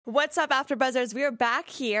What's up, AfterBuzzers? We are back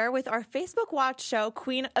here with our Facebook Watch show,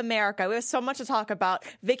 Queen America. We have so much to talk about.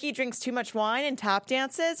 Vicky drinks too much wine and tap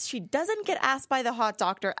dances. She doesn't get asked by the hot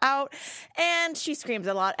doctor out, and she screams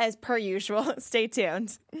a lot, as per usual. Stay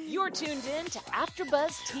tuned. You're tuned in to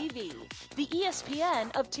AfterBuzz TV, the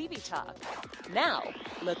ESPN of TV talk. Now,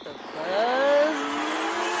 let the buzz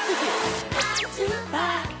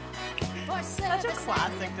begin. Such a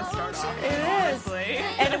classic to start off with, It is. honestly.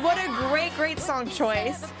 And what a great song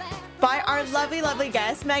choice by our lovely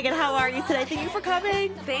guest. Meaghan, how are you today? Thank you for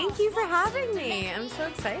coming. Thank you for having me. I'm so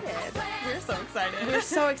excited. We're so excited. We're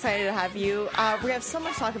so excited to have you. We have so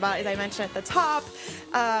much to talk about, as I mentioned at the top.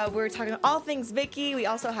 We're talking all things Vicky. We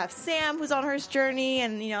also have Sam, who's on her journey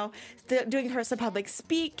and, doing some public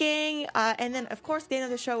speaking. And then, of course, at the end of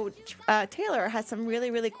the show, Taylor has some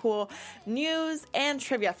really cool news and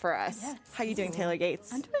trivia for us. Yes. How you doing, Taylor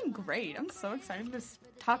Gates? I'm doing great. I'm so excited to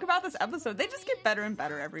talk about this episode. They just get better and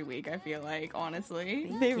better every week, I feel like,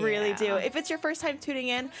 honestly. They really do. If it's your first time tuning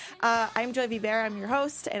in, I'm Joy Vibera. I'm your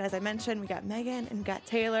host. And as I mentioned, we got Meaghan and we got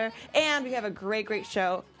Taylor. And we have a great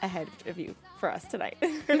show ahead of you for us tonight.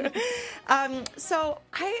 So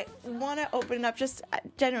I want to open it up just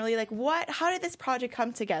generally, how did this project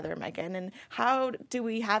come together, Meaghan? And how do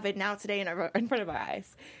we have it now today in front of our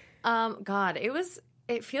eyes? God,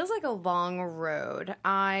 it feels like a long road.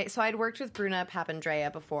 I'd worked with Bruna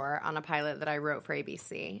Papandrea before on a pilot that I wrote for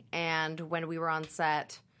ABC. And when we were on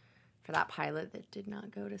set for that pilot that did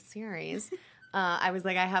not go to series, I was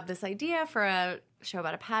like, I have this idea for a show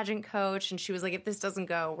about a pageant coach. And she was like, if this doesn't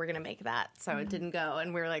go, we're going to make that. So it didn't go.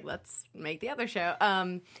 And we were like, let's make the other show.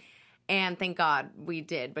 And thank God we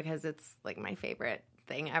did, because it's like my favorite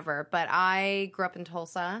thing ever. But I grew up in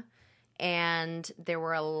Tulsa. And there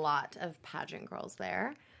were a lot of pageant girls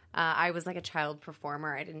there. I was like a child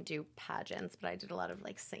performer. I didn't do pageants, but I did a lot of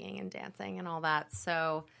like singing and dancing and all that.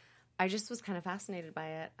 So I just was kind of fascinated by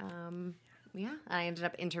it. I ended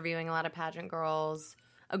up interviewing a lot of pageant girls.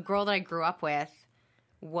 A girl that I grew up with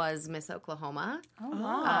was Miss Oklahoma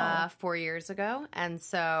 4 years ago. And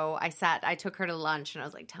so I took her to lunch and I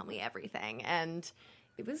was like, tell me everything. And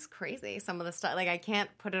it was crazy, some of the stuff. Like, I can't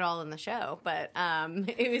put it all in the show, but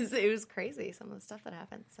it was crazy, some of the stuff that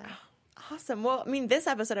happened. So Awesome. Well, I mean, this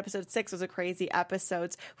episode 6, was a crazy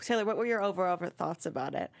episode. Taylor, what were your overall thoughts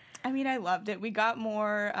about it? I mean, I loved it. We got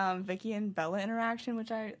more Vicky and Bella interaction,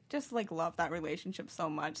 which I just, love that relationship so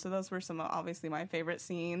much. So those were some of, obviously, my favorite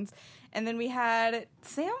scenes. And then we had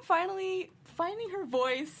Sam finally finding her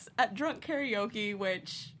voice at drunk karaoke,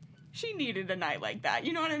 which she needed a night like that.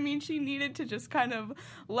 You know what I mean? She needed to just kind of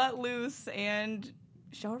let loose and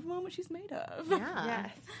show everyone what she's made of. yeah.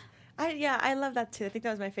 Yes. I love that too. I think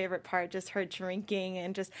that was my favorite part, just her drinking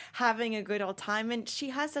and just having a good old time. And she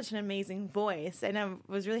has such an amazing voice, and I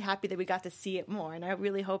was really happy that we got to see it more. And I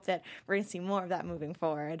really hope that we're going to see more of that moving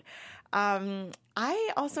forward. I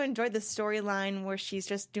also enjoyed the storyline where she's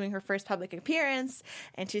just doing her first public appearance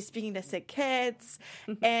and she's speaking to sick kids.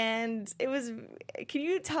 And can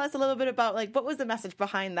you tell us a little bit about what was the message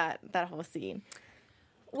behind that whole scene?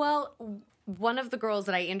 Well, one of the girls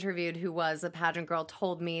that I interviewed who was a pageant girl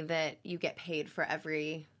told me that you get paid for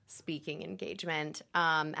every speaking engagement.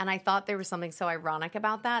 And I thought there was something so ironic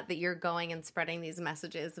about that you're going and spreading these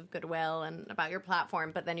messages of goodwill and about your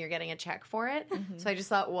platform, but then you're getting a check for it. Mm-hmm. So I just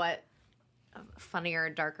thought, what a funnier,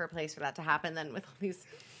 darker place for that to happen than with all these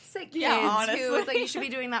sick kids who was like, you should be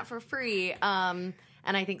doing that for free. And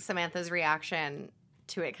I think Samantha's reaction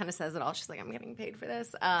to it kind of says it all. She's like, I'm getting paid for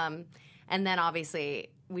this. And then obviously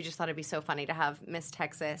we just thought it'd be so funny to have Miss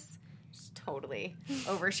Texas just totally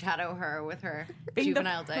overshadow her with her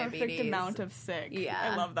juvenile diabetes. Perfect amount of sick. Yeah.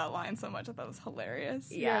 I love that line so much. I thought it was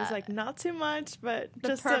hilarious. Yeah, it was like, not too much, but The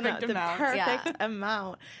just perfect enough. amount. The perfect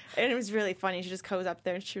amount. And it was really funny. She just goes up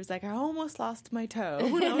there and she was like, I almost lost my toe.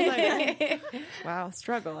 And I was like, wow,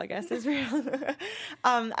 struggle, I guess, is real.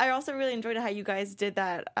 I also really enjoyed how you guys did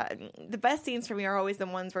that. The best scenes for me are always the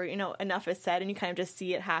ones where, enough is said and you kind of just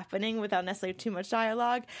see it happening without necessarily too much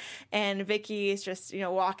dialogue. And Vicky is just,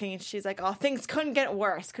 walking and she's like, oh, things couldn't get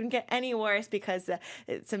worse. Couldn't get any worse because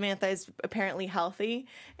Samantha is apparently healthy.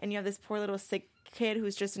 And you have this poor little sick kid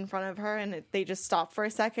who's just in front of her and they just stop for a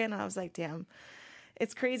second. And I was like, damn.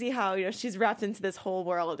 It's crazy how, she's wrapped into this whole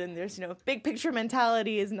world and there's, big picture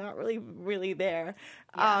mentality is not really there.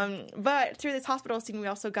 Yeah. But through this hospital scene, we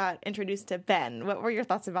also got introduced to Ben. What were your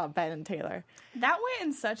thoughts about Ben and Taylor? That went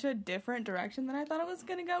in such a different direction than I thought it was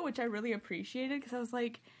going to go, which I really appreciated because I was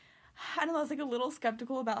like, I don't know, I was like a little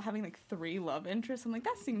skeptical about having like 3 love interests. I'm like,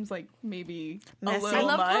 that seems like maybe Messy. a little I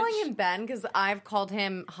love much. calling him Ben because I've called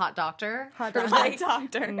him Hot Doctor for Doctor. like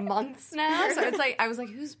Hot Doctor. months now. So it's like, I was like,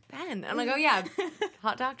 who's Ben? And I'm like, oh yeah,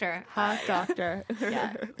 Hot Doctor. Hot doctor.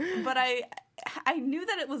 Yeah. But I knew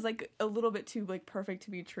that it was like a little bit too like perfect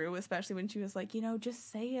to be true, especially when she was like, you know,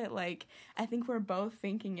 just say it. Like, I think we're both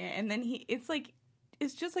thinking it. And then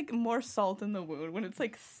it's just like more salt in the wound when it's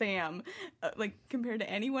like Sam, like compared to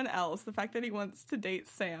anyone else. The fact that he wants to date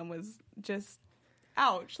Sam was just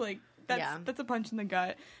ouch. Like that's a punch in the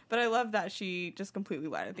gut. But I love that she just completely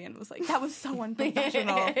lied at the end. It was like, that was so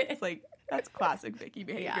unprofessional. It's like, that's classic Vicky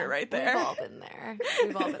behavior right there. We've all been there.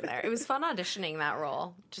 We've all been there. It was fun auditioning that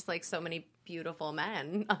role. Just like so many beautiful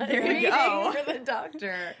men. There you go. For the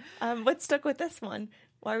doctor. What stuck with this one?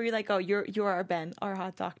 Why were you like, oh, you're our Ben, our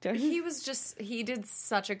hot doctor? He did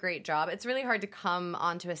such a great job. It's really hard to come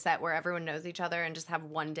onto a set where everyone knows each other and just have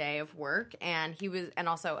one day of work. And and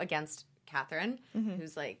also against Catherine,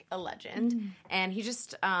 who's like a legend. And he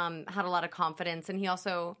just had a lot of confidence. And he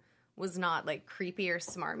also was not like creepy or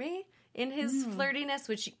smarmy in his flirtiness,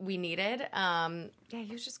 which we needed.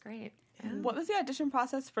 He was just great. Yeah. What was the audition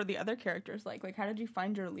process for the other characters like? Like, how did you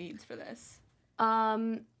find your leads for this?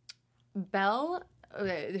 Belle,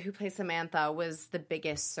 who plays Samantha, was the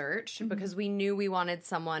biggest search because we knew we wanted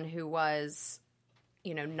someone who was,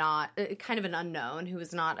 you know, not kind of an unknown, who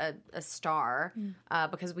was not a star,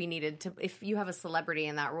 because we needed to. If you have a celebrity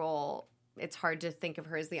in that role, it's hard to think of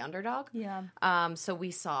her as the underdog. Yeah. So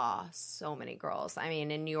we saw so many girls. I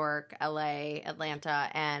mean, in New York, LA, Atlanta,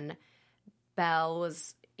 and Belle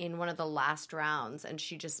was in one of the last rounds, and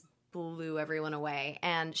she just blew everyone away.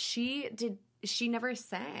 And she never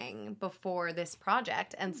sang before this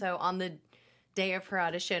project. And so on the day of her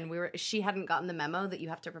audition, she hadn't gotten the memo that you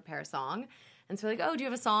have to prepare a song. And so we're like, oh, do you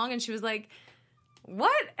have a song? And she was like,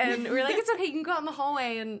 what? And we were like, it's okay, you can go out in the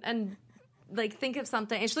hallway and like think of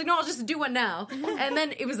something. And she's like, no, I'll just do one now. And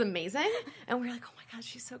then it was amazing. And we were like, oh my God,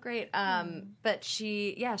 she's so great. But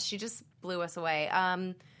she just blew us away.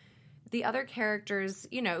 The other characters,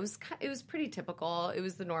 you know, it was pretty typical. It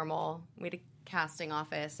was the normal. We had a casting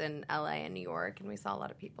office in LA and New York, and we saw a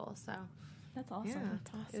lot of people. So That's awesome. yeah, That's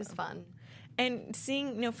awesome. it was fun. And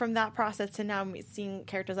seeing, you know, from that process to now seeing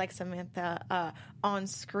characters like Samantha on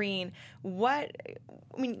screen,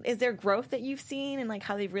 is there growth that you've seen and like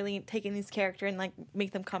how they've really taken these characters and like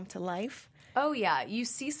make them come to life? Oh yeah, you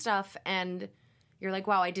see stuff and you're like,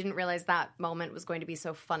 wow, I didn't realize that moment was going to be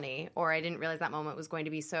so funny, or I didn't realize that moment was going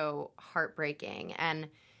to be so heartbreaking. And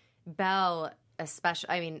Belle,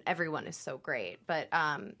 especially, I mean, everyone is so great, but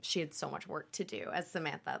she had so much work to do as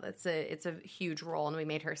Samantha. It's a huge role, and we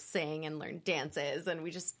made her sing and learn dances, and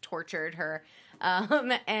we just tortured her.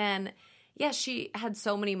 And yeah, she had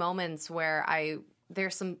so many moments where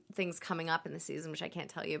there's some things coming up in the season which I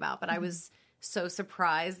can't tell you about, but I was so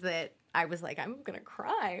surprised that I was like, I'm gonna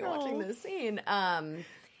cry watching this scene. And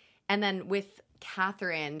then with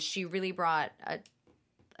Catherine, she really brought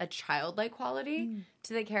a childlike quality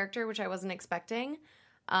to the character, which I wasn't expecting,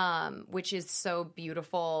 which is so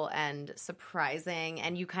beautiful and surprising.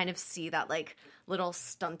 And you kind of see that like little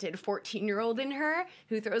stunted 14-year-old in her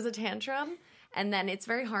who throws a tantrum. And then it's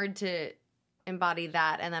very hard to embody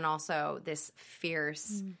that and then also this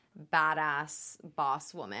fierce, badass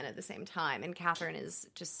boss woman at the same time. And Catherine is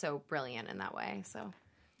just so brilliant in that way. So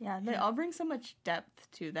yeah, they all bring so much depth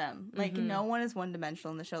to them. Like, no one is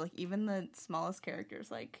one-dimensional in the show. Like, even the smallest characters,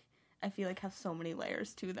 like, I feel like have so many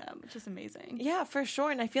layers to them, which is amazing. Yeah, for sure.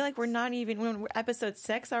 And I feel like we're episode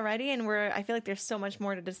 6 already, and I feel like there's so much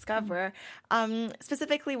more to discover.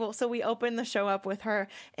 Specifically, so we open the show up with her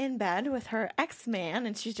in bed with her ex-man,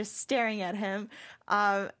 and she's just staring at him.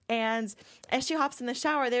 And as she hops in the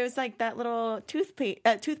shower, there's like that little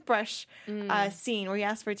toothbrush scene where he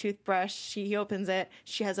asks for a toothbrush. He opens it.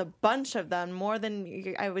 She has a bunch of them, more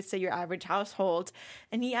than I would say your average household.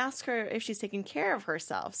 And he asks her if she's taking care of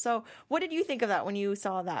herself. So what did you think of that when you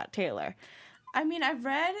saw that, Taylor? I mean, I've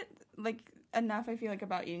read like enough, I feel like,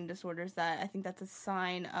 about eating disorders that I think that's a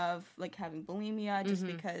sign of like having bulimia, just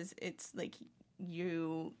because it's like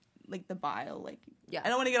you like the bile, like, yeah, I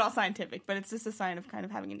don't want to get all scientific, but it's just a sign of kind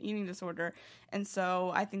of having an eating disorder. And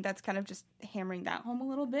so I think that's kind of just hammering that home a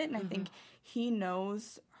little bit. And I think he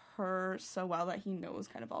knows her so well that he knows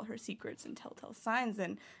kind of all her secrets and telltale signs.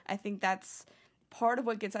 And I think that's part of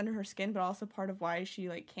what gets under her skin, but also part of why she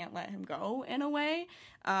like can't let him go in a way.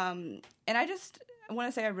 And I want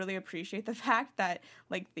to say I really appreciate the fact that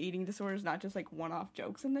like the eating disorder is not just like one-off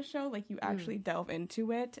jokes in the show. Like you actually delve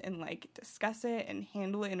into it and like discuss it and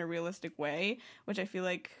handle it in a realistic way, which I feel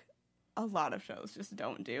like a lot of shows just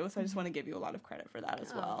don't do. So I just want to give you a lot of credit for that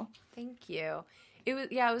as well. Thank you. It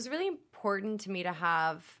was really important to me to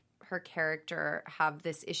have her character have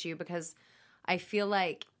this issue because I feel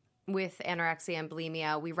like with anorexia and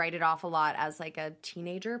bulimia, we write it off a lot as like a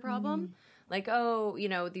teenager problem. Like, oh, you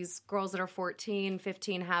know, these girls that are 14,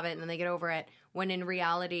 15 have it and then they get over it. When in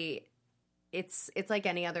reality, it's like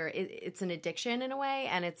any other, it's an addiction in a way.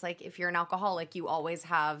 And it's like, if you're an alcoholic, you always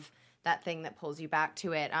have that thing that pulls you back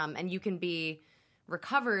to it. And you can be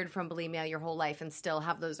recovered from bulimia your whole life and still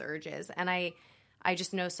have those urges. And I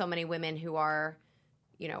just know so many women who are,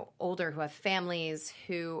 you know, older, who have families,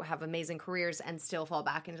 who have amazing careers and still fall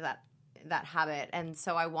back into that habit. And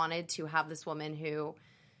so I wanted to have this woman who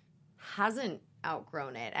hasn't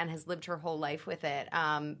outgrown it and has lived her whole life with it,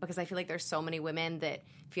 because I feel like there's so many women that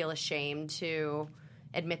feel ashamed to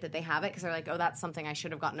admit that they have it because they're like, oh, that's something I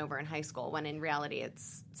should have gotten over in high school, when in reality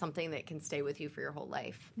it's something that can stay with you for your whole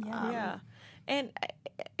life. Yeah. And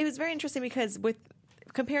it was very interesting because with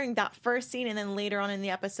comparing that first scene and then later on in the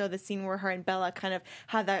episode, the scene where her and Bella kind of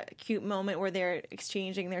had that cute moment where they're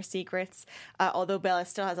exchanging their secrets, although Bella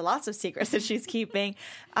still has lots of secrets that she's keeping.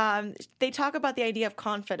 They talk about the idea of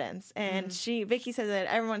confidence, and Vicky says that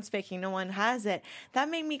everyone's faking, no one has it. That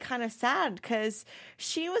made me kind of sad because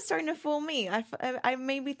she was starting to fool me. I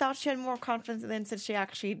maybe thought she had more confidence than she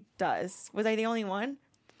actually does. Was I the only one?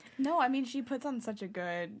 No, I mean, she puts on such a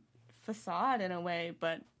good facade in a way,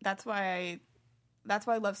 but that's why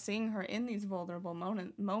I love seeing her in these vulnerable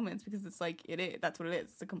moments because it's like that's what it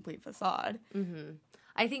is. It's a complete facade. Mm-hmm.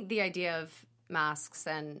 I think the idea of masks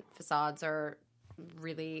and facades are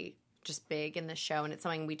really just big in this show, and it's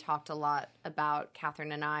something we talked a lot about,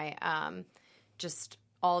 Catherine and I, just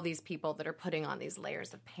all these people that are putting on these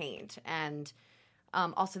layers of paint, and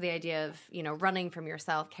also the idea of, you know, running from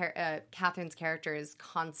yourself. Catherine's character is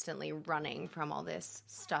constantly running from all this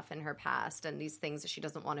stuff in her past and these things that she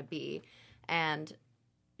doesn't want to be. And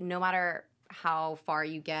no matter how far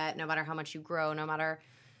you get, no matter how much you grow, no matter,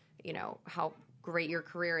 you know, how great your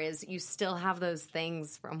career is, you still have those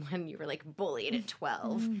things from when you were like bullied at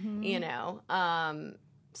 12, you know?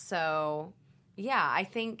 So yeah,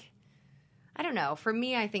 I don't know. For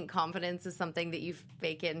me, I think confidence is something that you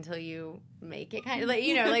fake it until you make it, kind of like,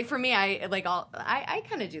 you know, like for me, I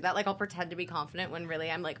kind of do that. Like I'll pretend to be confident when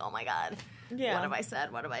really I'm like, oh my God, yeah, what have I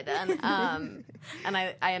said? What have I done? And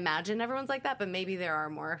I imagine everyone's like that, but maybe there are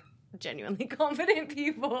more genuinely confident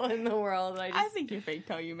people in the world. I think you fake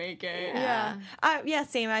till you make it. Yeah,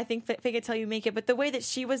 same. I think fake it till you make it. But the way that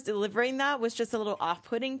she was delivering that was just a little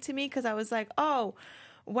off-putting to me because I was like, oh,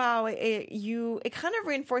 wow, it kind of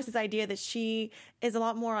reinforces the idea that she is a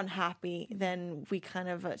lot more unhappy than we kind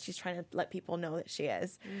of, she's trying to let people know that she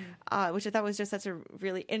is, which I thought was just such a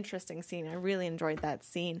really interesting scene. I really enjoyed that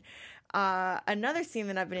scene. Another scene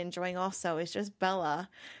that I've been enjoying also is just Bella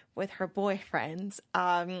with her boyfriends.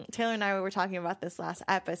 Taylor and I were talking about this last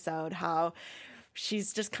episode, how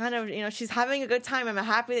she's just kind of, you know, she's having a good time. I'm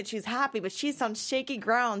happy that she's happy, but she's on shaky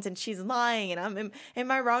grounds and she's lying. And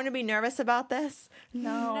am I wrong to be nervous about this?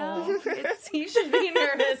 No. You should be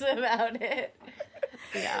nervous about it.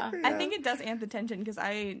 Yeah. I think it does amp the tension because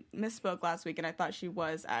I misspoke last week and I thought she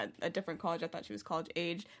was at a different college. I thought she was college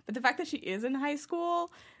age. But the fact that she is in high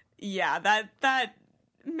school, yeah, that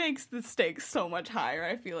makes the stakes so much higher,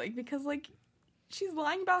 I feel like, because like she's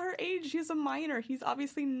lying about her age. She's a minor. He's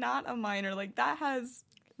obviously not a minor. Like, that has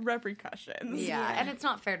repercussions. Yeah, and it's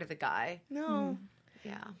not fair to the guy. No.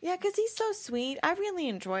 Yeah. Yeah, because he's so sweet. I really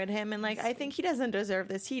enjoyed him. And, like, I think he doesn't deserve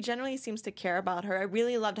this. He generally seems to care about her. I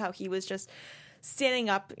really loved how he was just standing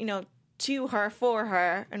up, you know, to her, for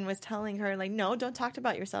her, and was telling her, like, no, don't talk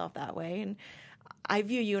about yourself that way. And I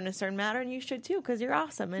view you in a certain manner, and you should too, because you're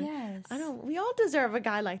awesome. And yes. we all deserve a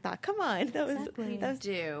guy like that. Come on, that was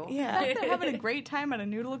do. Yeah, they're having a great time at a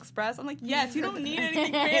Noodle Express. I'm like, yes, you don't need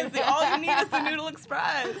anything fancy. All you need is the Noodle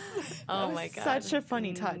Express. Oh my God, such a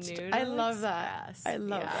funny touch. Noodle I love Express. that. I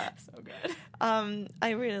love that. So good.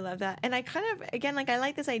 I really love that, and I kind of, again, like, I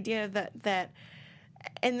like this idea that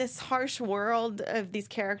in this harsh world of these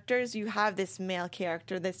characters, you have this male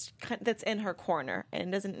character that's in her corner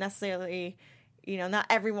and doesn't necessarily, you know, not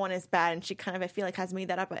everyone is bad, and she kind of, I feel like, has made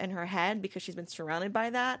that up in her head because she's been surrounded by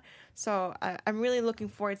that. So I'm really looking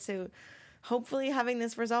forward to hopefully having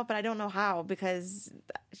this result, but I don't know how because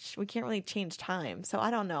we can't really change time. So I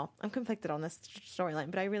don't know. I'm conflicted on this storyline,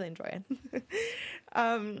 but I really enjoy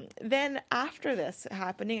it. Then after this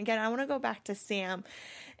happening, again, I want to go back to Sam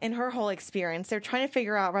and her whole experience. They're trying to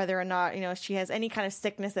figure out whether or not, you know, she has any kind of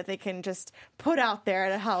sickness that they can just put out there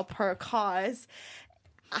to help her cause.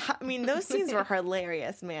 I mean, those scenes were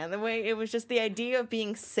hilarious, man. The way it was just the idea of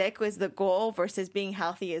being sick was the goal versus being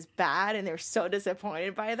healthy is bad, and they're so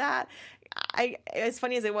disappointed by that. As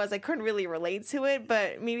funny as it was, I couldn't really relate to it,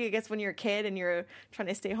 but maybe I guess when you're a kid and you're trying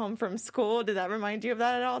to stay home from school, did that remind you of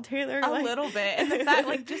that at all, Taylor? A little bit. And the fact,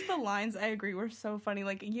 like, just the lines, I agree, were so funny.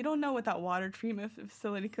 Like, you don't know what that water treatment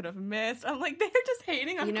facility could have missed. I'm like, they're just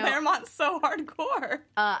hating on Claremont so hardcore.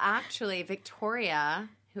 Actually, Victoria,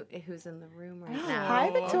 who's in the room right now. Hi,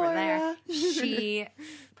 Victoria. She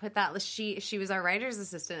put that. She was our writer's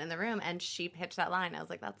assistant in the room, and she pitched that line. I was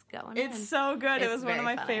like, "That's going." It's so good. It was one of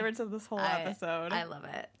my favorites of this whole episode. I love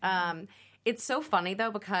it. It's so funny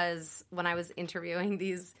though, because when I was interviewing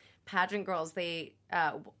these pageant girls, they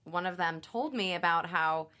one of them told me about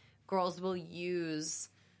how girls will use,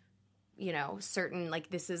 certain, like,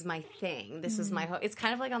 this is my thing. This is my it's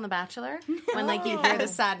kind of like on The Bachelor when, like, you hear the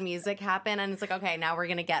sad music happen and it's like, okay, now we're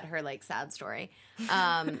going to get her, like, sad story.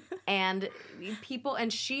 And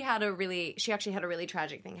she actually had a really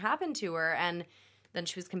tragic thing happen to her. And then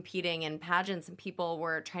she was competing in pageants and people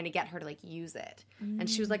were trying to get her to, like, use it. And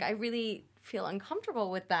she was like, I really feel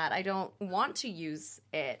uncomfortable with that. I don't want to use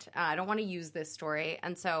it. I don't want to use this story.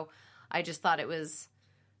 And so I just thought it was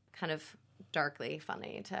kind of darkly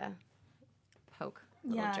funny to poke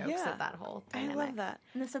little jokes at that whole dynamic. I love that.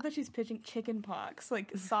 And the stuff that she's pitching chicken pox,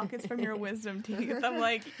 like sockets from your wisdom teeth. I'm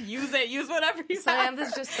like, use whatever you have.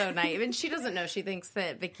 Samantha's just so naive. And she doesn't know. She thinks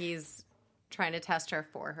that Vicky's trying to test her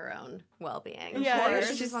for her own well-being. Yeah,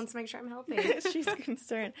 she just wants to make sure I'm healthy. She's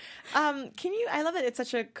concerned. I love that it's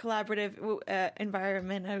such a collaborative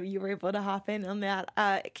environment. You were able to hop in on that.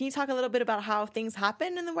 Can you talk a little bit about how things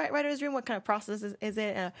happen in the writer's room? What kind of process is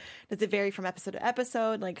it? Does it vary from episode to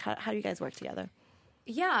episode? Like, how do you guys work together?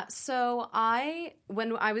 Yeah, so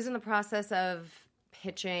when I was in the process of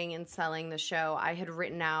pitching and selling the show, I had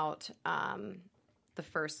written out the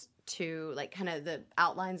first two, like, kind of the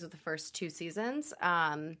outlines of the first two seasons.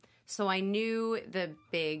 So I knew the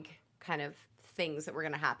big kind of things that were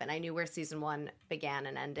going to happen. I knew where season one began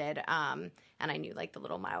and ended, and I knew, like, the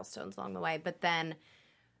little milestones along the way. But then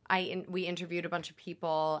we interviewed a bunch of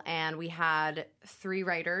people, and we had 3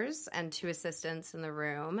 writers and 2 assistants in the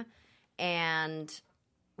room, and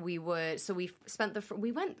we went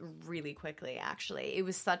really quickly, actually. It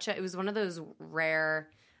was one of those rare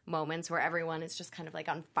moments where everyone is just kind of, like,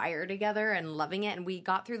 on fire together and loving it. And we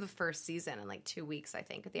got through the first season in, like, 2 weeks, I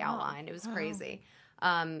think, at the outline. It was crazy.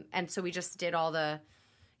 And so we just did all the,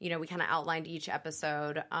 we kind of outlined each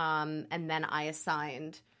episode. And then I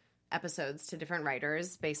assigned episodes to different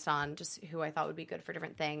writers based on just who I thought would be good for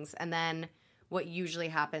different things. And then what usually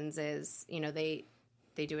happens is, they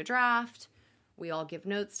do a draft. We all give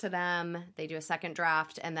notes to them. They do a second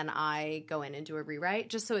draft. And then I go in and do a rewrite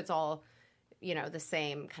just so it's all, the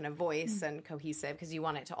same kind of voice and cohesive, because you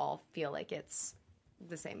want it to all feel like it's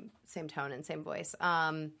the same tone and same voice.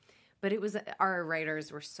 But our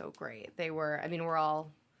writers were so great. We're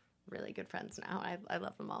all really good friends now. I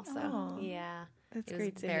love them all. So yeah, that's it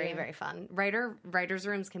great was to very, hear. very fun. Writers'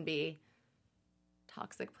 rooms can be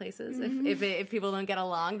toxic places. If people don't get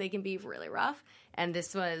along, they can be really rough. And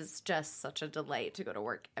this was just such a delight to go to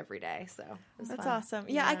work every day. So it was That's fun. awesome.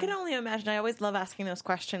 Yeah, I can only imagine. I always love asking those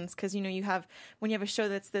questions because, when you have a show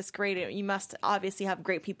that's this great, you must obviously have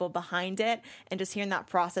great people behind it. And just hearing that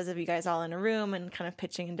process of you guys all in a room and kind of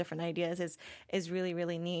pitching in different ideas is really,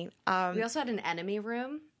 really neat. We also had an enemy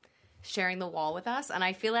room sharing the wall with us, and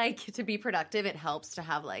I feel like to be productive it helps to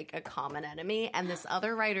have, like, a common enemy. And this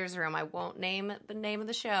other writer's room, I won't name the name of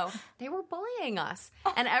the show, they were bullying us,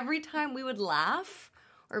 and every time we would laugh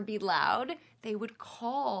or be loud, they would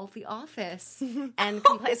call the office and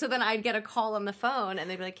complain. So then I'd get a call on the phone and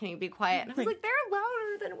they'd be like, can you be quiet? And I was like, they're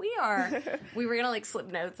louder than we are. We were gonna, like,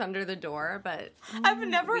 slip notes under the door, but I've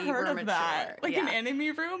never we heard were of mature. that, like, an enemy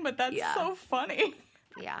room, but that's so funny.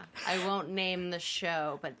 Yeah, I won't name the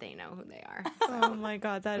show, but they know who they are. Oh my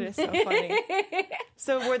god, that is so funny.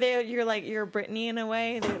 So were they? You're Brittany in a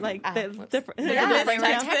way. They're like different. Yeah, they were in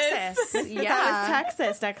Texas. Texas. Yeah, That was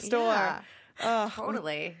Texas next door. Yeah. Oh,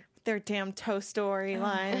 Totally. their damn toe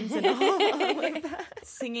storylines and all like that.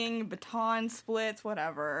 Singing baton splits,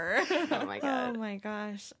 whatever. Oh my god. Oh my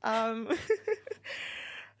gosh.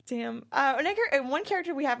 Damn. One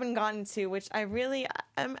character we haven't gotten to, which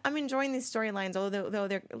I'm enjoying these storylines, although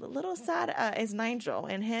they're a little sad, is Nigel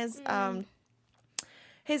and his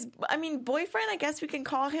boyfriend, I guess we can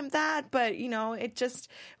call him that, but, it just,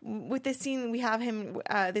 with this scene, we have him,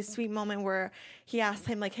 this sweet moment where he asks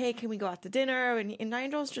him, like, hey, can we go out to dinner? And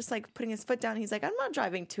Nigel's just, like, putting his foot down. He's like, I'm not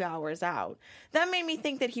driving 2 hours out. That made me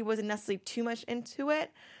think that he wasn't necessarily too much into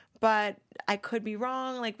it, but I could be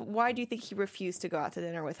wrong. Like, why do you think he refused to go out to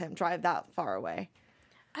dinner with him, drive that far away?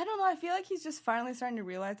 I don't know. I feel like he's just finally starting to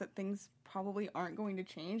realize that things probably aren't going to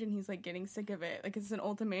change, and he's, like, getting sick of it. Like, it's an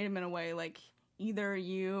ultimatum in a way, like, either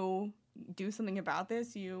you do something about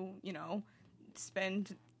this, you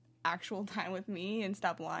spend actual time with me and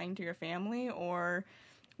stop lying to your family, or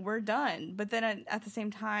we're done. But then at the same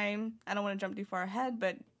time, I don't want to jump too far ahead,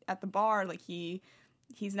 but at the bar, like, he's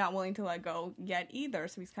not willing to let go yet either.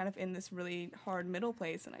 So he's kind of in this really hard middle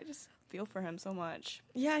place, and I just feel for him so much.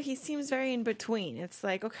 Yeah, he seems very in between. It's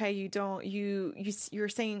like, okay, you're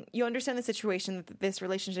saying you understand the situation, that this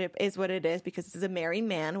relationship is what it is because this is a married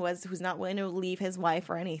man who's not willing to leave his wife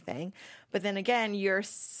or anything. But then again, you're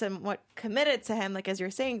somewhat committed to him, like as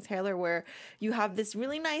you're saying, Taylor, where you have this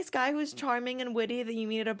really nice guy who's charming and witty that you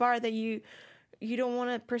meet at a bar that you don't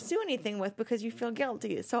want to pursue anything with because you feel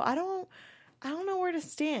guilty. So I don't know where to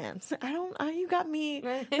stand. You got me,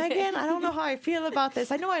 Meaghan. I don't know how I feel about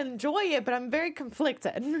this. I know I enjoy it, but I'm very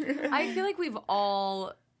conflicted. I feel like we've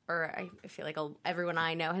all, or I feel like everyone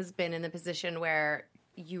I know has been in the position where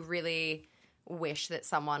you really wish that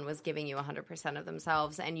someone was giving you 100% of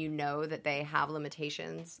themselves, and you know that they have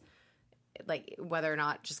limitations, like whether or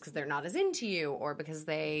not just because they're not as into you or because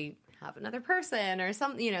they have another person or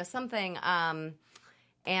something.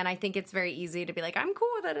 And I think it's very easy to be like, I'm cool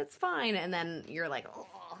with it, it's fine. And then you're like,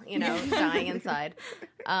 oh, dying inside.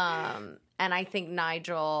 And I think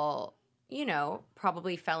Nigel,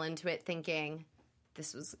 probably fell into it thinking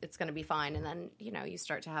it's going to be fine. And then, you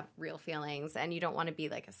start to have real feelings and you don't want to be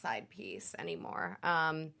like a side piece anymore.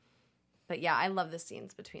 But yeah, I love the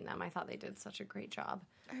scenes between them. I thought they did such a great job.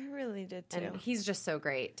 I really did too. And he's just so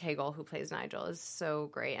great. Tegel, who plays Nigel, is so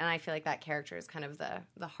great. And I feel like that character is kind of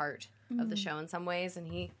the heart of the show in some ways. And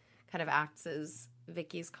he kind of acts as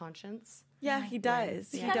Vicky's conscience. Yeah, he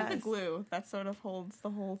does. He's kind of the glue that sort of holds the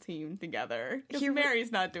whole team together. Because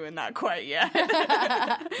Mary's not doing that quite yet.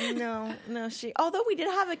 No, although we did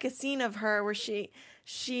have like a scene of her where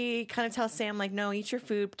she kind of tells Sam, like, no, eat your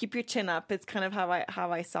food, keep your chin up. It's kind of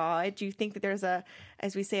how I saw it. Do you think that there's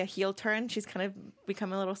as we say, a heel turn? She's kind of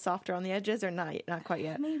become a little softer on the edges, or not quite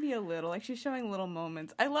yet? Maybe a little. Like, she's showing little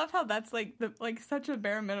moments. I love how that's like such a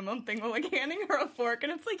bare minimum thing, like handing her a fork,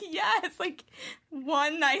 and it's like, yeah, it's like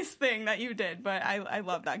one nice thing that you did. But I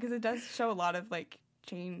love that because it does show a lot of like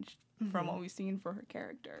change from what we've seen for her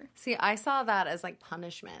character. See, I saw that as like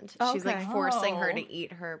punishment. Okay. She's like forcing her to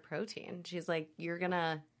eat her protein. She's like, you're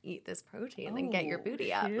gonna eat this protein and get your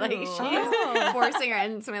booty up. Cute. Like, she's forcing her,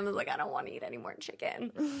 and Samantha's like, I don't want to eat any more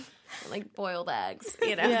chicken. Like boiled eggs,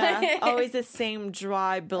 Yeah, always the same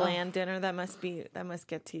dry, bland dinner. That must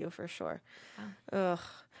get to you for sure. Ugh.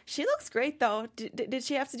 She looks great, though. Did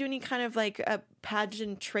she have to do any kind of like a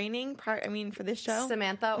pageant training for this show?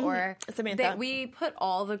 Samantha or Samantha? We put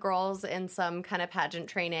all the girls in some kind of pageant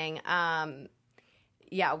training.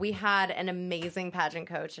 Yeah, we had an amazing pageant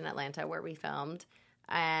coach in Atlanta where we filmed,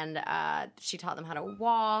 and she taught them how to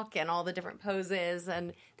walk and all the different poses,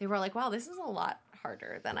 and they were like, wow, this is a lot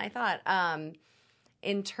harder than I thought.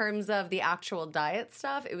 In terms of the actual diet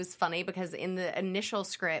stuff, it was funny because in the initial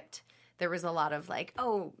script, there was a lot of like,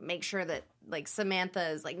 oh, make sure that like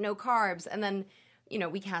Samantha's like no carbs. And then,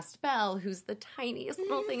 we cast Belle, who's the tiniest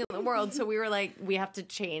little thing in the world. So we were like, we have to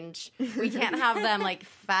change. We can't have them like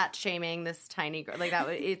fat shaming this tiny girl. Like that,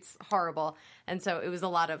 it's horrible. And so it was a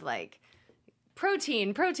lot of like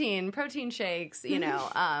protein shakes,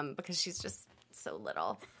 because she's just so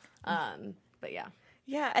little. But yeah.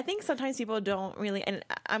 Yeah, I think sometimes people don't really, and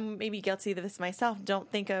I'm maybe guilty of this myself,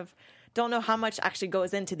 don't know how much actually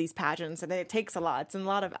goes into these pageants, and it takes a lot. It's a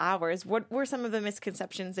lot of hours. What were some of the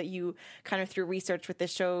misconceptions that you kind of through research with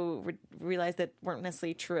this show realized that weren't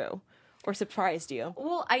necessarily true or surprised you?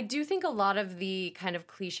 Well, I do think a lot of the kind of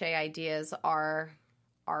cliche ideas are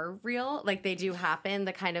real. Like, they do happen.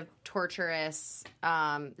 The kind of torturous,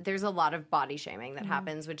 there's a lot of body shaming that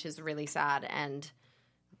happens, which is really sad and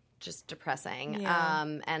just depressing. Yeah.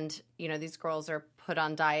 And, these girls are put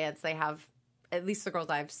on diets. They have, at least the girls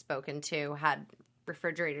I've spoken to, had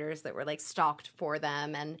refrigerators that were like stocked for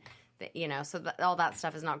them, and so all that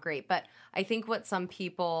stuff is not great. But I think what some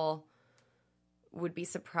people would be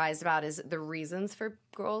surprised about is the reasons for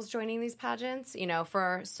girls joining these pageants.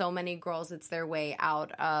 For so many girls, it's their way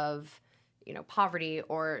out of poverty,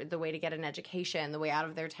 or the way to get an education, the way out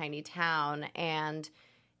of their tiny town. And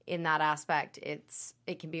in that aspect,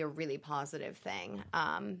 it can be a really positive thing.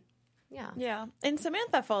 Yeah. Yeah. And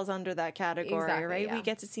Samantha falls under that category, Exactly, right? yeah. We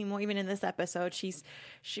get to see more even in this episode. She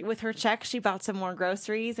with her check, she bought some more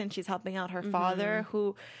groceries and she's helping out her father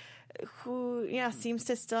who seems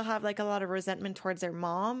to still have like a lot of resentment towards their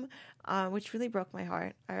mom, which really broke my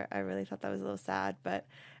heart. I really thought that was a little sad, but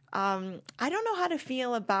I don't know how to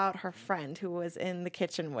feel about her friend who was in the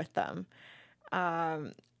kitchen with them.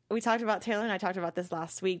 Taylor and I talked about this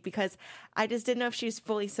last week because I just didn't know if she's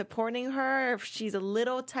fully supporting her, or if she's a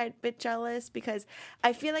little tight bit jealous, because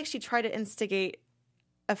I feel like she tried to instigate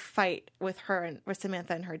a fight with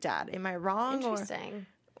Samantha and her dad. Am I wrong? Interesting.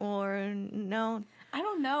 Or no? I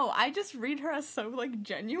don't know. I just read her as so, like,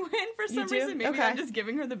 genuine for some do? reason. Maybe Okay. I'm just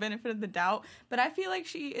giving her the benefit of the doubt. But I feel like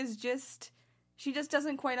she just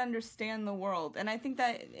doesn't quite understand the world. And I think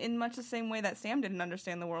that in much the same way that Sam didn't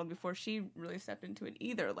understand the world before she really stepped into it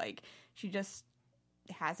either. Like, she just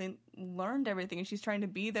hasn't learned everything. And she's trying to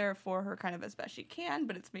be there for her kind of as best she can.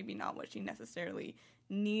 But it's maybe not what she necessarily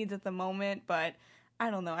needs at the moment. But I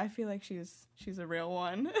don't know. I feel like she's a real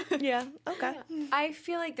one. Yeah. Okay. I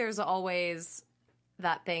feel like there's always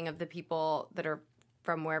that thing of the people that are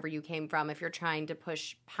from wherever you came from. If you're trying to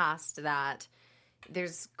push past that,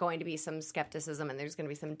 there's going to be some skepticism and there's going to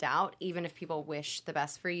be some doubt, even if people wish the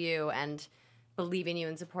best for you and believe in you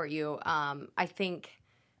and support you. I think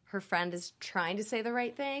her friend is trying to say the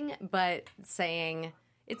right thing, but saying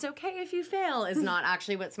it's okay if you fail is not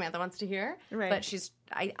actually what Samantha wants to hear. Right. But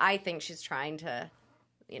I think she's trying to,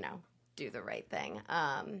 do the right thing.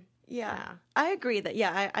 Yeah, I agree that.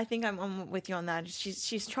 Yeah, I think I'm with you on that.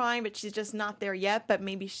 She's trying, but she's just not there yet. But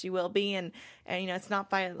maybe she will be, and it's not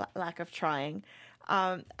by lack of trying.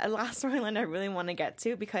 A last storyline I really want to get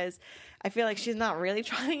to, because I feel like she's not really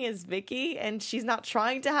trying, is Vicky, and she's not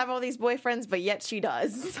trying to have all these boyfriends, but yet she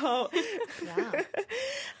does. So, Yeah.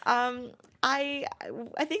 I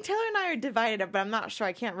think Taylor and I are divided, but I'm not sure.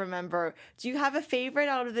 I can't remember. Do you have a favorite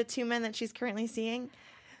out of the two men that she's currently seeing?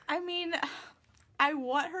 I mean, I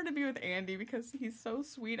want her to be with Andy because he's so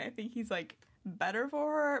sweet. I think he's, like, better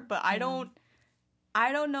for her, but I don't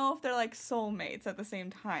know if they're, like, soulmates at the same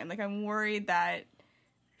time. Like, I'm worried that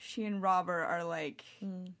she and Robert are, like,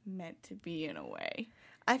 meant to be in a way.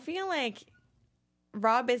 I feel like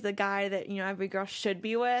Rob is the guy that, every girl should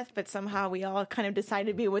be with, but somehow we all kind of decide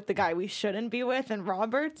to be with the guy we shouldn't be with, and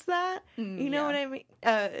Robert's that. You know what I mean?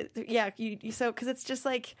 Because it's just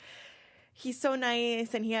like, he's so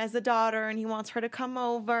nice, and he has a daughter, and he wants her to come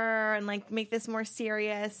over and, like, make this more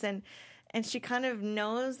serious, and she kind of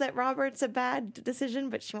knows that Robert's a bad decision,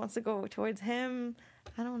 but she wants to go towards him.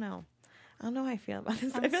 I don't know how I feel about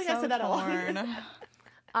this. I feel like I said that a lot.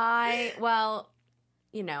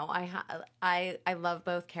 I love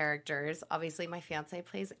both characters. Obviously, my fiance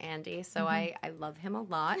plays Andy, so I love him a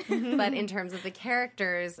lot. But in terms of the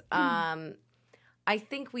characters, I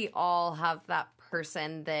think we all have that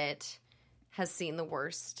person that has seen the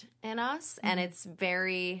worst in us, and it's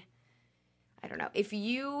very, I don't know, if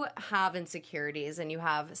you have insecurities and you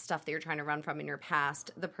have stuff that you're trying to run from in your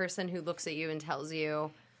past, the person who looks at you and tells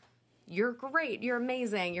you, you're great, you're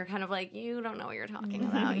amazing, you're kind of like, you don't know what you're talking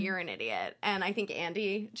about, you're an idiot. And I think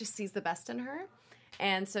Andy just sees the best in her,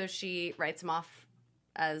 and so she writes him off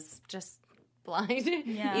as just blind,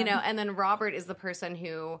 and then Robert is the person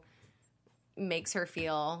who makes her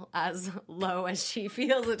feel as low as she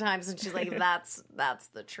feels at times, and she's like, that's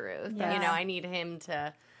the truth. I need him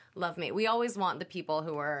to love me. We always want the people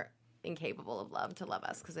who are incapable of love to love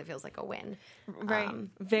us, because it feels like a win. Right.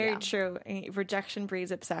 Very true. Rejection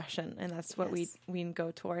breeds obsession, and that's what we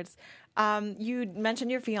go towards. You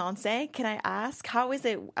mentioned your fiance. Can I ask, how is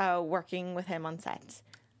it working with him on set?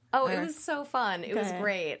 Oh, it was so fun. It was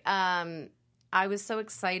great. I was so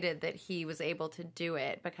excited that he was able to do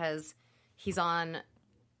it, because he's on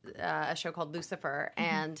a show called Lucifer,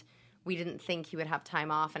 and we didn't think he would have time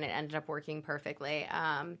off, and it ended up working perfectly.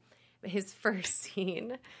 His first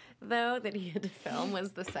scene, though, that he had to film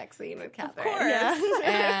was the sex scene with Catherine. Of course. Yes.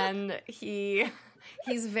 And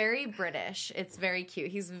he's very British. It's very cute.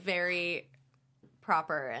 He's very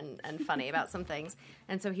proper and funny about some things.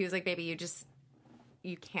 And so he was like, baby,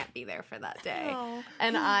 you can't be there for that day. Aww.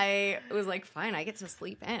 And I was like, fine, I get to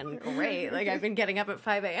sleep in. Great. Like, I've been getting up at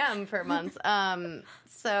 5 a.m. for months.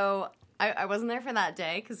 So I wasn't there for that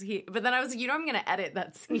day, but then I was like, I'm going to edit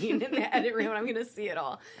that scene in the edit room, and I'm going to see it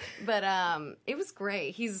all. But it was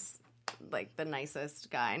great. He's like the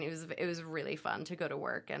nicest guy, and it was really fun to go to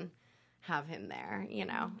work and have him there.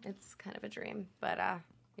 It's kind of a dream. But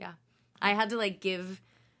yeah, I had to like give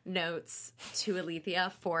notes to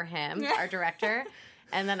Alethea for him, our director.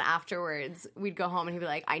 And then afterwards, we'd go home and he'd be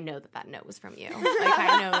like, I know that note was from you. Like,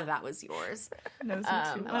 I know that was yours. Knows you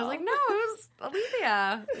too And I was like, no, it was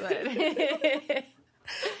Olivia. But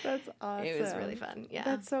That's awesome. it was really fun. Yeah.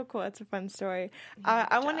 That's so cool. It's a fun story.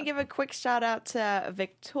 I want to give a quick shout out to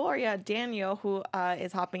Victoria Daniel, who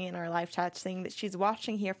is hopping in our live chat saying that she's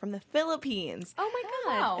watching here from the Philippines. Oh my God.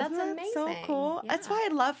 wow. That's Isn't that amazing. so cool. Yeah. That's why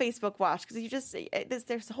I love Facebook Watch, because you just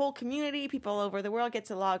there's a whole community. People all over the world get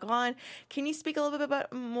to log on. Can you speak a little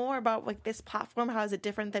bit more about like this platform? How is it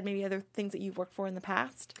different than maybe other things that you've worked for in the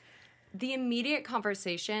past? The immediate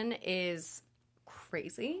conversation is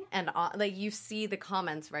crazy, and like you see the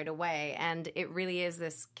comments right away, and it really is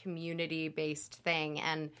this community-based thing.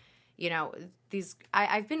 And you know,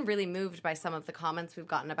 I've been really moved by some of the comments we've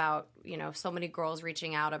gotten about, you know, so many girls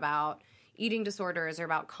reaching out about eating disorders or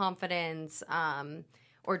about confidence,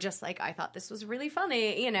 or just like, I thought this was really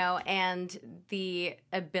funny, you know, and the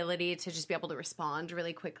ability to just be able to respond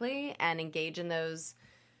really quickly and engage in those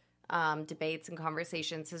debates and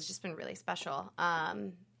conversations has just been really special.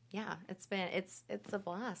 Yeah, it's a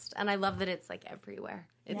blast, and I love that it's like everywhere.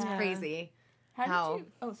 It's crazy. How did you?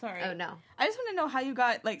 Oh, sorry. Oh no. I just want to know how you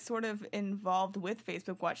got like sort of involved with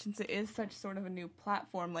Facebook Watch, since it is such sort of a new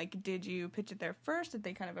platform. Like, did you pitch it there first? Did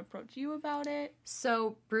they kind of approach you about it?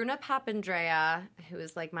 So Bruna Papandrea, who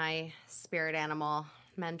is like my spirit animal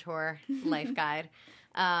mentor, life guide.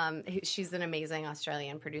 She's an amazing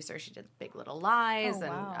Australian producer. She did Big Little Lies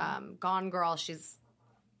and Gone Girl. She's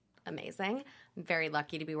amazing. I'm very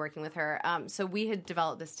lucky to be working with her. So we had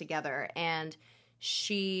developed this together, and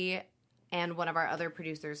she and one of our other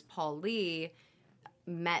producers, Paul Lee,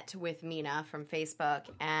 met with Meaghan from Facebook,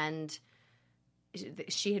 and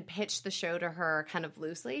she had pitched the show to her kind of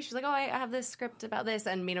loosely. She's like, oh, I have this script about this.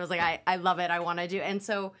 And Meaghan was like, I love it. I want to do it. And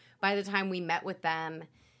so by the time we met with them,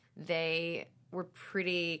 they were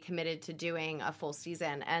pretty committed to doing a full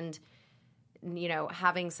season. And, you know,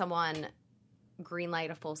 having someone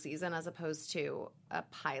greenlight a full season as opposed to a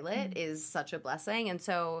pilot is such a blessing. And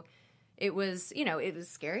so it was, you know, it was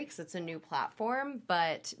scary because it's a new platform,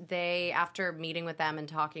 but they, after meeting with them and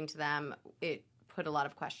talking to them, it put a lot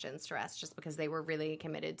of questions to rest, just because they were really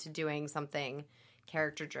committed to doing something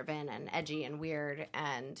character driven and edgy and weird,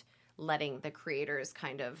 and letting the creators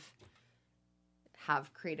kind of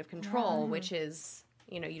have creative control, which is,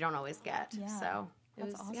 you know, you don't always get. Yeah. So it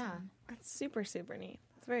was awesome. yeah. That's super, super neat.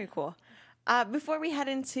 It's very cool. Before we head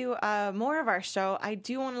into more of our show, I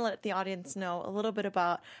do want to let the audience know a little bit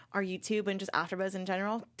about our YouTube and just AfterBuzz in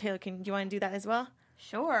general. Taylor, do you want to do that as well?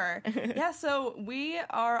 Sure. Yeah, so we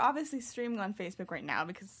are obviously streaming on Facebook right now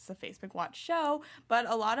because it's a Facebook Watch show, but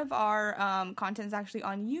a lot of our content is actually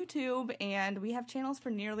on YouTube, and we have channels for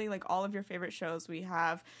nearly like all of your favorite shows. We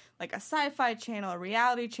have like a sci-fi channel, a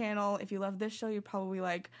reality channel. If you love this show, you probably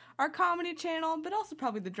like our comedy channel, but also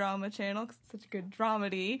probably the drama channel because it's such a good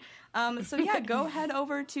dramedy. So yeah, go head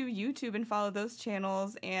over to YouTube and follow those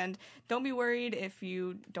channels, and don't be worried if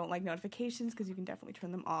you don't like notifications, because you can definitely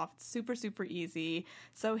turn them off. It's super, super easy.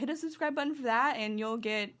 So hit a subscribe button for that, and you'll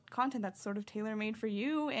get content that's sort of tailor-made for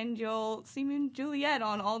you, and you'll see me and Juliet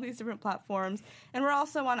on all these different platforms. And we're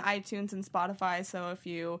also on iTunes and Spotify, so if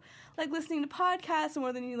you like listening to podcasts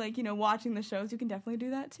more than you like, you know, watching the shows, you can definitely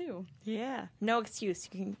do that too. Yeah. No excuse.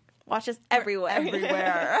 You can watch us everywhere.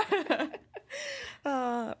 Everywhere.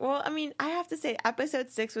 Well, I mean, I have to say, episode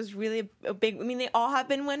 6 was really a big. I mean, they all have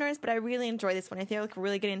been winners, but I really enjoyed this one. I feel like we're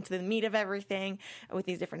really getting into the meat of everything with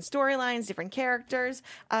these different storylines, different characters.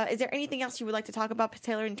 Is there anything else you would like to talk about,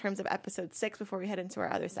 Taylor, in terms of episode 6 before we head into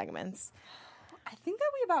our other segments? I think that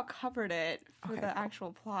we about covered it for the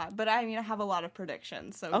actual plot, but I mean, I have a lot of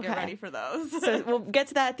predictions, so get ready for those. So we'll get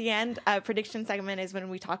to that at the end. Prediction segment is when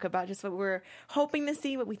we talk about just what we're hoping to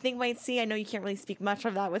see, what we think might see. I know you can't really speak much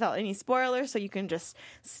of that without any spoilers, so you can just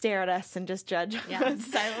stare at us and just judge. Yeah,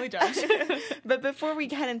 silently judge. But before we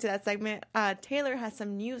head into that segment, Taylor has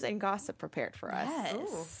some news and gossip prepared for us.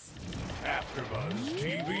 Yes. AfterBuzz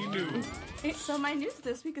TV News. So my news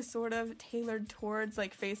this week is sort of tailored towards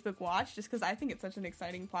like Facebook Watch, just because I think it's such an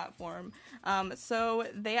exciting platform. So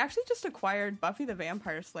they actually just acquired Buffy the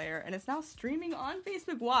Vampire Slayer, and it's now streaming on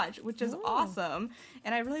Facebook Watch, which is awesome.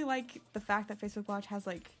 And I really like the fact that Facebook Watch has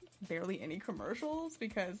like barely any commercials,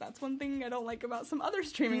 because that's one thing I don't like about some other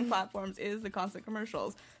streaming platforms is the constant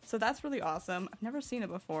commercials. So that's really awesome. I've never seen it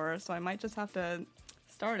before, so I might just have to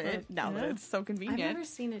start it now that it's so convenient. I've never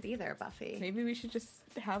seen it either, Buffy. Maybe we should just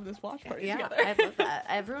have this watch party Yeah, together. I love that.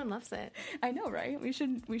 Everyone loves it. I know, right? We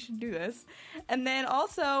should do this. And then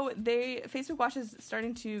also, Facebook Watch is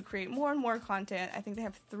starting to create more and more content. I think they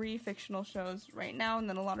have 3 fictional shows right now, and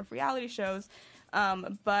then a lot of reality shows.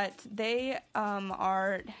 But they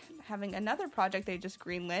are having another project they just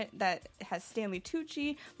greenlit that has Stanley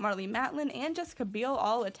Tucci, Marlee Matlin, and Jessica Biel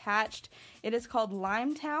all attached. It is called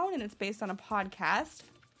Limetown, and it's based on a podcast.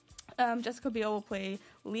 Jessica Biel will play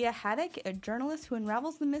Leah Haddock, a journalist who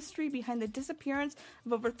unravels the mystery behind the disappearance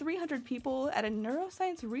of over 300 people at a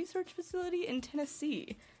neuroscience research facility in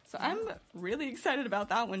Tennessee. So I'm really excited about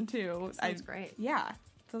that one, too. Sounds great. Yeah.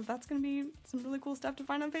 So that's going to be some really cool stuff to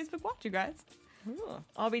find on Facebook Watch, you guys. Ooh,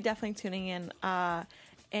 I'll be definitely tuning in.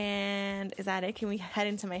 And is that it? Can we head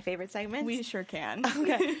into my favorite segment? We sure can.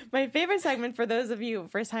 Okay. My favorite segment for those of you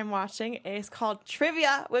first time watching is called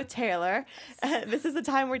Trivia with Taylor. This is the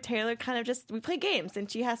time where Taylor we play games, and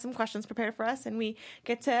she has some questions prepared for us, and we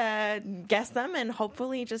get to guess them and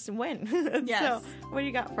hopefully just win. Yes. So what do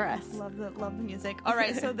you got for us? Love the music. All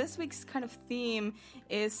right, so this week's kind of theme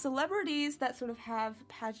is celebrities that sort of have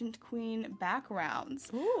pageant queen backgrounds.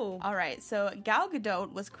 Ooh. All right, so Gal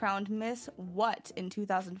Gadot was crowned Miss what in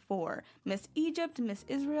 2004? Miss Egypt, Miss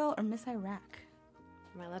Israel, or Miss Iraq?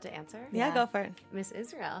 Am I allowed to answer? Yeah, go for it. Miss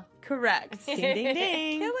Israel. Correct. Ding, ding,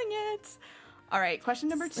 ding. Killing it. All right, question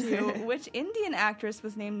number 2. Which Indian actress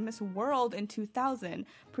was named Miss World in 2000?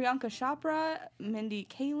 Priyanka Chopra, Mindy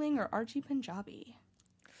Kaling, or Archie Punjabi?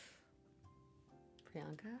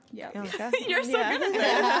 Priyanka? Yeah. Priyanka? You're so good at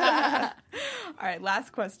this. All right,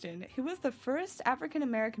 last question. Who was the first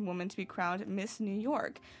African-American woman to be crowned Miss New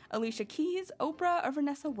York? Alicia Keys, Oprah, or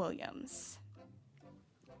Vanessa Williams?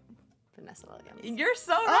 Vanessa Williams. You're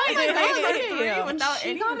so right. my God, Three look for at three you. without She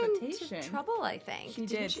any got invitation. into trouble, I think. She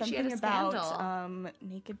Didn't did she something had a about scandal.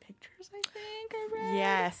 naked pictures, I think I read.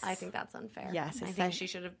 Yes. I think that's unfair. Yes, I it's think like- she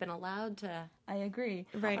should have been allowed to I agree.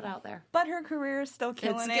 Right. put it out there. But her career is still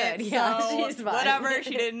killing it. good, yeah, so she's fine. whatever.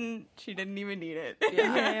 She didn't even need it.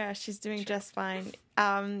 Yeah, she's doing just fine.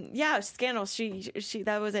 Scandal. She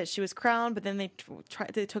that was it. She was crowned, but then they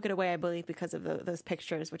took it away, I believe, because of those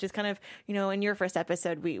pictures, which is kind of, in your first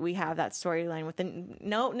episode, we have that storyline with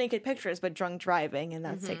no naked pictures, but drunk driving, and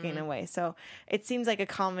that's taken away. So it seems like a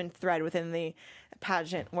common thread within the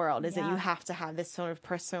pageant world is that you have to have this sort of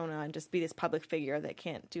persona and just be this public figure that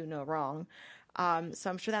can't do no wrong. So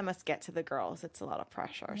I'm sure that must get to the girls. It's a lot of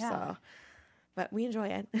pressure. Yeah. So. But we enjoy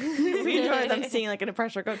it. We enjoy them seeing like in a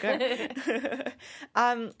pressure cooker.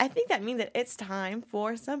 I think that means that it's time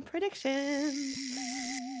for some predictions.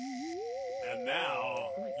 And now,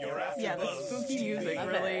 your Yeah, the AfterBuzz spooky TV music round.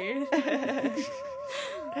 really.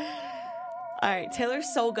 All right,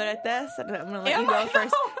 Taylor's so good at this. I'm going to let Am you go I?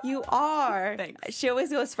 first. You are. Thanks. She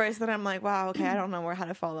always goes first, then I'm like, wow, okay, I don't know how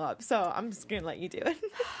to follow up. So I'm just going to let you do it.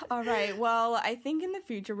 All right. Well, I think in the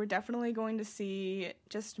future we're definitely going to see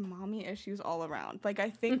just mommy issues all around. Like,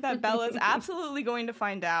 I think that Bella's absolutely going to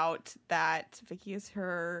find out that Vicky is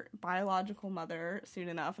her biological mother soon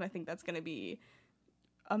enough, and I think that's going to be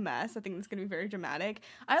a mess. I think it's going to be very dramatic.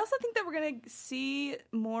 I also think that we're going to see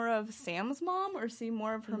more of Sam's mom, or see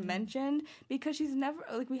more of her mentioned, because she's never,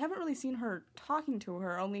 we haven't really seen her talking to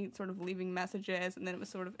her, only sort of leaving messages, and then it was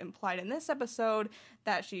sort of implied in this episode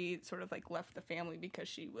that she sort of left the family because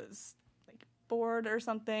she was bored or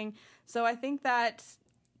something. So I think that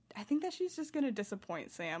she's just going to disappoint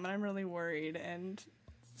Sam, and I'm really worried and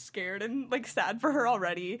scared and sad for her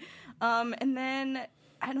already. And then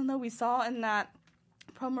I don't know, we saw in that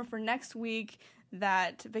promo for next week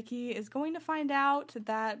that Vicky is going to find out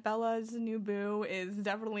that Bella's new boo is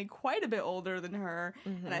definitely quite a bit older than her,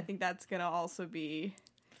 and I think that's going to also be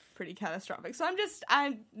pretty catastrophic. So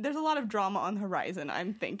there's a lot of drama on the horizon,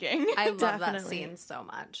 I'm thinking. I love that Definitely. scene so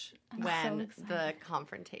much. so When excited. the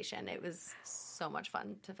confrontation, it was so much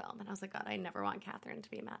fun to film. And I was like, God, I never want Catherine to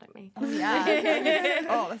be mad at me. Yeah.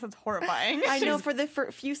 Oh, that sounds horrifying. I know for the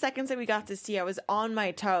few seconds that we got to see, I was on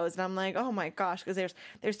my toes, and I'm like, oh my gosh, because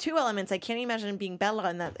there's two elements. I can't imagine being Bella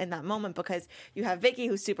in that moment, because you have Vicky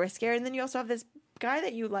who's super scared, and then you also have this guy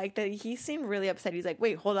that you like that he seemed really upset. He's like,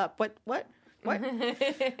 wait, hold up, what?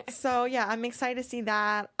 So yeah, I'm excited to see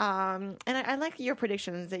that. And I like your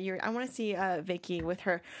predictions that I want to see Vicky with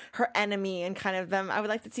her enemy and kind of them. I would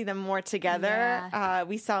like to see them more together. Yeah.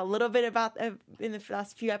 We saw a little bit about in the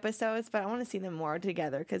last few episodes, but I want to see them more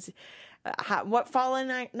together, because what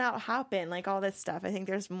fallen out happened, all this stuff. I think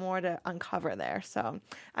there's more to uncover there. So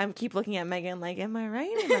I keep looking at Meaghan like, am I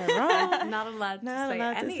right? Am I wrong? Not allowed to Not say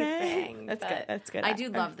allowed to say. anything. That's but good. That's good. I do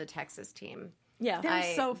love the Texas team. Yeah.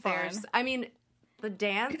 They're so fun. I mean, the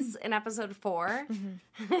dance in episode 4,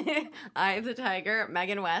 Eye of the Tiger,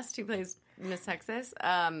 Megan West, who plays Miss Texas,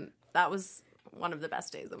 that was one of the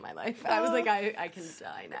best days of my life. I was like, I can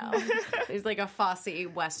die now. There's a Fosse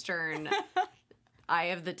Western Eye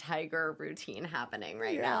of the Tiger routine happening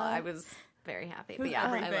right now. I was very happy. was But yeah,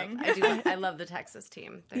 everything. I love the Texas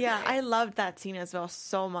team. They're Yeah, great. I loved that scene as well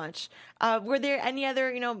so much. Were there any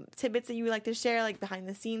other, tidbits that you would like to share, like behind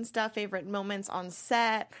the scenes stuff, favorite moments on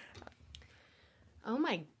set? Oh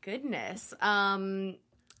my goodness. Well,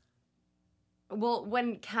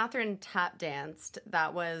 when Catherine tap danced,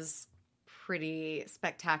 that was pretty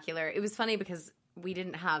spectacular. It was funny because we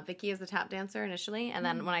didn't have Vicky as the tap dancer initially, and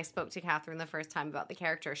then when I spoke to Catherine the first time about the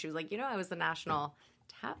character, she was like, I was the national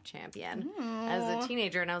tap champion as a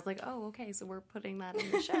teenager, and I was like, oh, okay, so we're putting that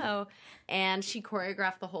in the show. And she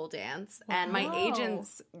choreographed the whole dance, and my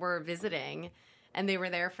agents were visiting, and they were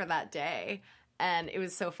there for that day. And it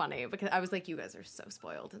was so funny because I was like, you guys are so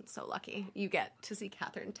spoiled and so lucky. You get to see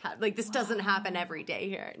Catherine tap. Like, this doesn't happen every day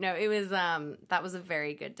here. No, it was, that was a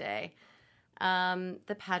very good day.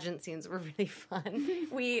 The pageant scenes were really fun.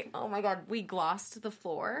 We glossed the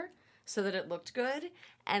floor so that it looked good.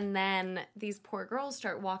 And then these poor girls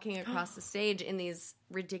start walking across the stage in these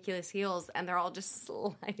ridiculous heels, and they're all just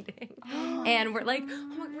sliding. And we're like,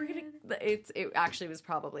 it actually was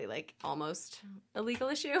probably like almost a legal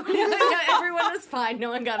issue. Everyone was fine. No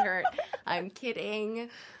one got hurt. I'm kidding.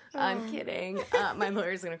 My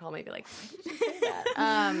lawyer's going to call me and be like, why did you say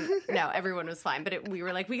that? No, everyone was fine. But we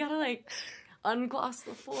were like, we got to ungloss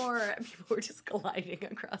the floor, and people were just gliding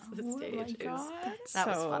across the stage. That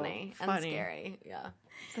was funny and scary. Yeah.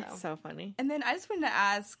 That's so funny. And then I just wanted to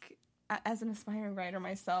ask, as an aspiring writer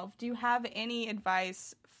myself, do you have any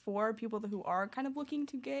advice for people who are kind of looking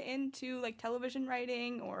to get into television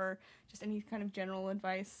writing, or just any kind of general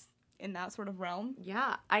advice in that sort of realm?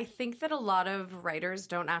 Yeah, I think that a lot of writers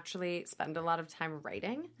don't actually spend a lot of time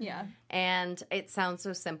writing. Yeah. And it sounds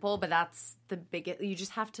so simple, but that's the biggest. You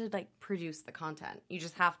just have to produce the content. You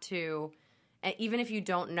just have to, even if you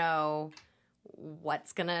don't know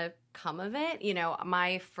what's gonna come of it.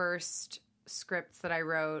 My first scripts that I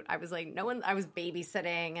wrote, I was like, I was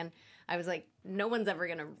babysitting, and I was like, no one's ever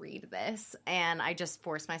gonna read this, and I just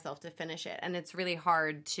forced myself to finish it. And it's really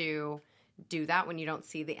hard to do that when you don't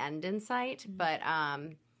see the end in sight, but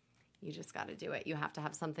you just got to do it. You have to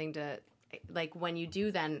have something to, when you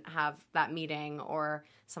do then have that meeting, or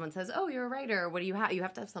someone says, oh, you're a writer, what do you have? You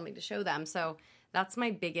have to have something to show them. So that's my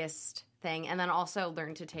biggest thing. And then also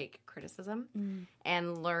learn to take criticism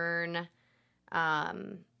and learn.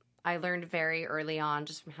 I learned very early on,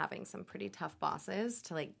 just from having some pretty tough bosses,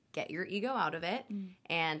 to get your ego out of it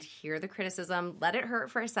and hear the criticism, let it hurt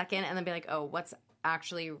for a second, and then be like, oh, what's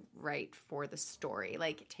actually right for the story?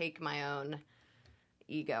 Take my own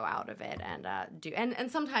ego out of it and do.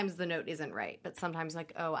 And sometimes the note isn't right, but sometimes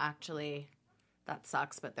oh, actually, that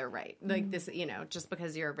sucks, but they're right. This, just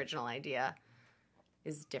because your original idea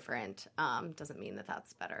is different doesn't mean that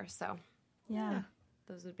that's better. So yeah.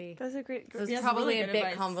 Those would be. Those are great. Those Yes, probably really a good bit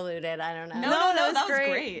advice. convoluted. I don't know. No, that was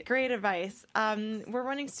great. Great advice. We're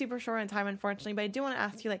running super short on time, unfortunately, but I do want to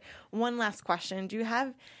ask you one last question. Do you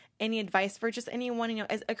have any advice for just anyone,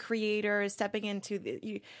 as a creator stepping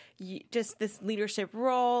into just this leadership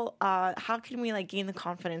role? How can we gain the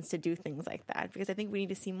confidence to do things like that? Because I think we need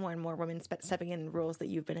to see more and more women stepping in roles that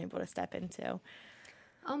you've been able to step into.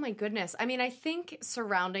 Oh my goodness. I mean, I think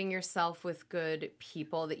surrounding yourself with good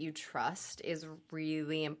people that you trust is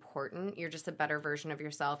really important. You're just a better version of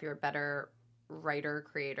yourself. You're a better writer,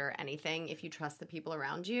 creator, anything if you trust the people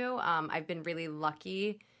around you. I've been really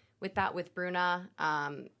lucky with that with Bruna.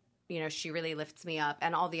 She really lifts me up,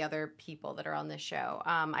 and all the other people that are on this show.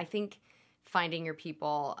 I think finding your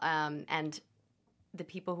people and the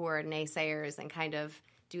people who are naysayers and kind of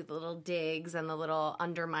do the little digs and the little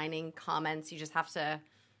undermining comments, you just have to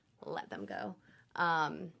let them go.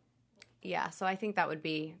 So I think that would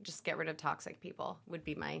be, just get rid of toxic people would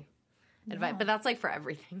be my advice. But that's for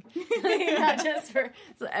everything. Not just for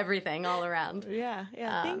everything all around. Yeah.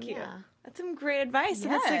 Thank you. Yeah. That's some great advice.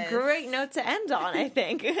 And Yes. that's a great note to end on, I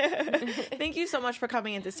think. Thank you so much for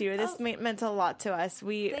coming into studio. This meant a lot to us.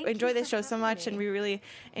 We Thank enjoy you this for show so having much, me. and we really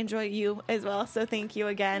enjoy you as well. So thank you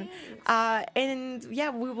again.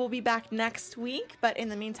 We will be back next week. But in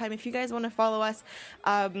the meantime, if you guys want to follow us,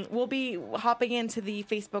 we'll be hopping into the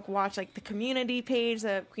Facebook Watch, the community page,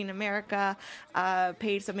 the Queen America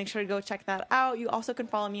page. So make sure to go check that out. You also can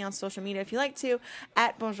follow me on social media if you like to,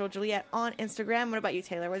 at Bonjour Juliette on Instagram. What about you,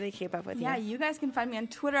 Taylor? Where do they keep up with you? Yeah, you guys can find me on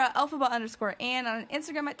Twitter at alphabet_, and on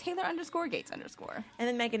Instagram at Taylor_Gates_. And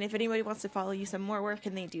then Meaghan, if anybody wants to follow you some more, where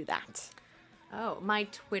can they do that? Oh, my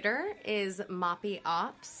Twitter is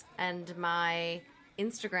MoppyOps, and my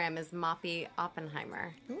Instagram is Moppy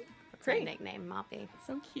Oppenheimer. That's my great. nickname, Moppy.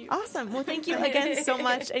 So cute. Awesome. Well, thank you again so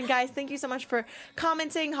much. And guys, thank you so much for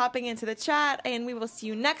commenting, hopping into the chat, and we will see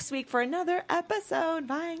you next week for another episode.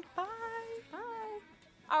 Bye. Bye.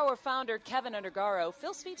 Our founder, Kevin Undergaro,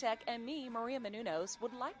 Phil Svitek, and me, Maria Menounos,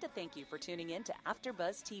 would like to thank you for tuning in to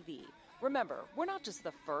AfterBuzz TV. Remember, we're not just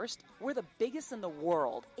the first, we're the biggest in the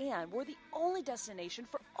world, and we're the only destination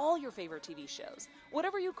for all your favorite TV shows.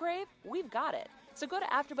 Whatever you crave, we've got it. So go to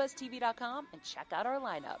AfterBuzzTV.com and check out our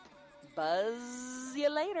lineup. Buzz you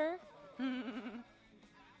later.